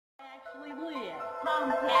actually live.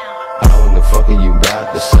 Hometown. How in the fuck are you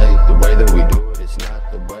got to say? The way that we do it, it's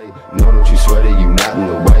not the way. No, don't you sweat it, you not in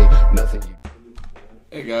the way. Nothing you.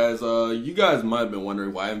 Hey guys, you guys might have been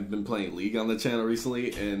wondering why I haven't been playing League on the channel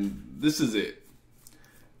recently, and this is it.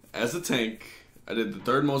 As a tank, I did the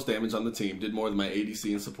third most damage on the team, did more than my ADC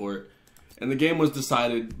and support, and the game was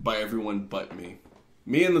decided by everyone but me.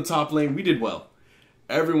 Me in the top lane, we did well.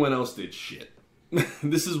 Everyone else did shit.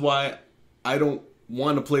 This is why I don't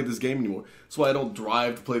want to play this game anymore. That's why I don't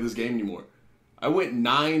drive to play this game anymore. I went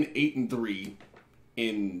 9-8-3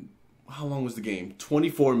 in, how long was the game?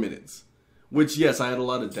 24 minutes. Which, yes, I had a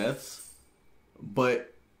lot of deaths,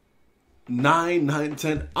 but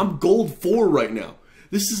 9-10, I'm gold 4 right now.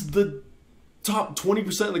 This is the top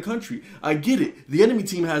 20% of the country. I get it. The enemy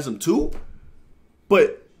team has them too,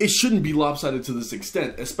 but it shouldn't be lopsided to this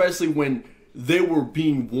extent, especially when they were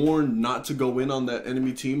being warned not to go in on that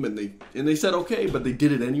enemy team, and they said okay, but they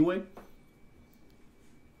did it anyway.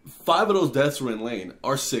 5 of those deaths were in lane,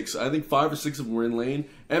 or 6. I think 5 or 6 of them were in lane.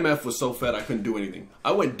 MF was so fed I couldn't do anything.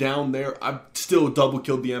 I went down there, I still double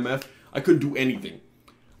killed the MF. I couldn't do anything.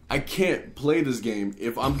 I can't play this game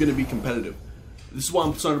if I'm going to be competitive. This is why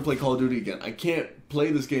I'm starting to play Call of Duty again. I can't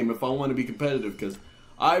play this game if I want to be competitive, because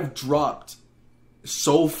I've dropped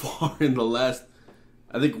so far in the last,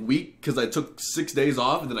 I think, week, because I took 6 days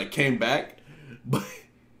off and then I came back. But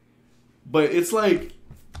it's like,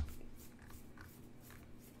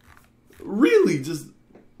 really just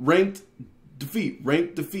ranked defeat,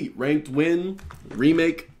 ranked win,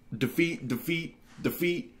 remake, defeat, defeat,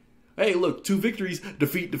 defeat. Hey, look, 2 victories,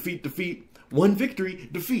 defeat, defeat, defeat, 1 victory,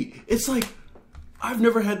 defeat. It's like, I've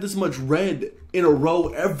never had this much red in a row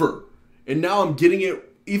ever. And now I'm getting it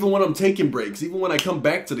even when I'm taking breaks, even when I come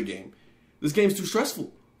back to the game. This game's too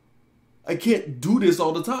stressful. I can't do this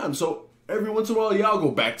all the time. So every once in a while, yeah, I'll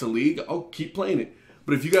go back to League. I'll keep playing it.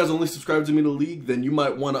 But if you guys only subscribe to me to League, then you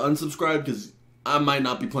might want to unsubscribe, because I might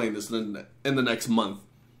not be playing this in the next month.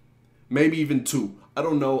 Maybe even 2. I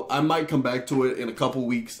don't know. I might come back to it in a couple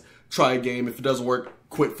weeks, try a game. If it doesn't work,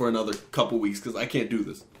 quit for another couple weeks, because I can't do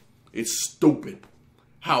this. It's stupid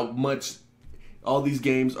how much all these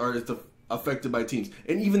games are affected by teams.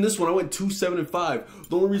 And even this one, I went 2-7-5.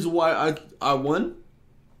 The only reason why I won,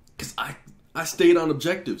 because I stayed on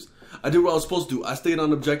objectives. I did what I was supposed to do. I stayed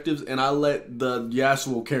on objectives, and I let the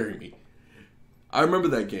Yasuo carry me. I remember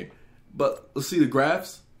that game. But let's see the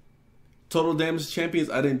graphs. Total damage to champions,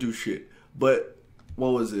 I didn't do shit. But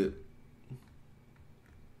what was it?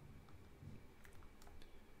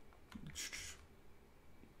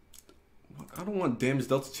 I don't want damage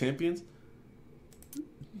dealt to champions.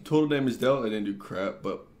 Total damage dealt, I didn't do crap.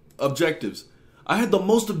 But objectives, I had the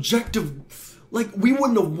most objective. Like, we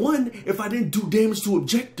wouldn't have won if I didn't do damage to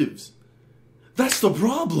objectives. That's the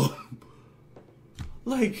problem.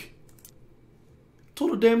 Like,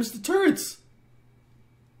 total damage to turrets.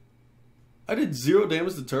 I did 0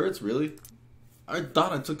 damage to turrets, really? I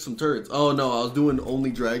thought I took some turrets. Oh no, I was doing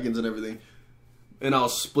only dragons and everything. And I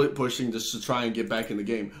was split pushing just to try and get back in the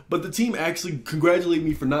game. But the team actually congratulated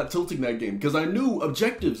me for not tilting that game, because I knew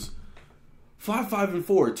objectives. 5-5-4,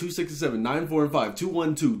 2-6-7, 9-4-5,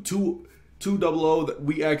 2-1-2, 2-0 that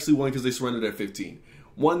we actually won because they surrendered at 15.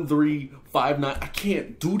 1-3, 5-9. I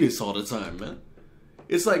can't do this all the time, man.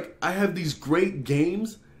 It's like I have these great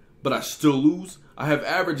games, but I still lose. I have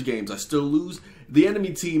average games, I still lose. The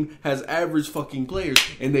enemy team has average fucking players,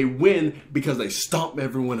 and they win because they stomp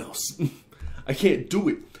everyone else. I can't do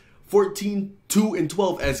it. 14, 2, and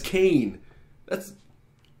 12 as Kane.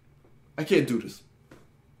 I can't do this.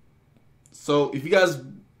 So if you guys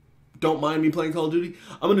don't mind me playing Call of Duty,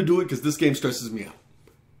 I'm gonna do it because this game stresses me out.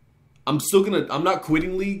 I'm not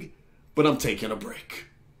quitting League, but I'm taking a break.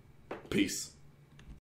 Peace.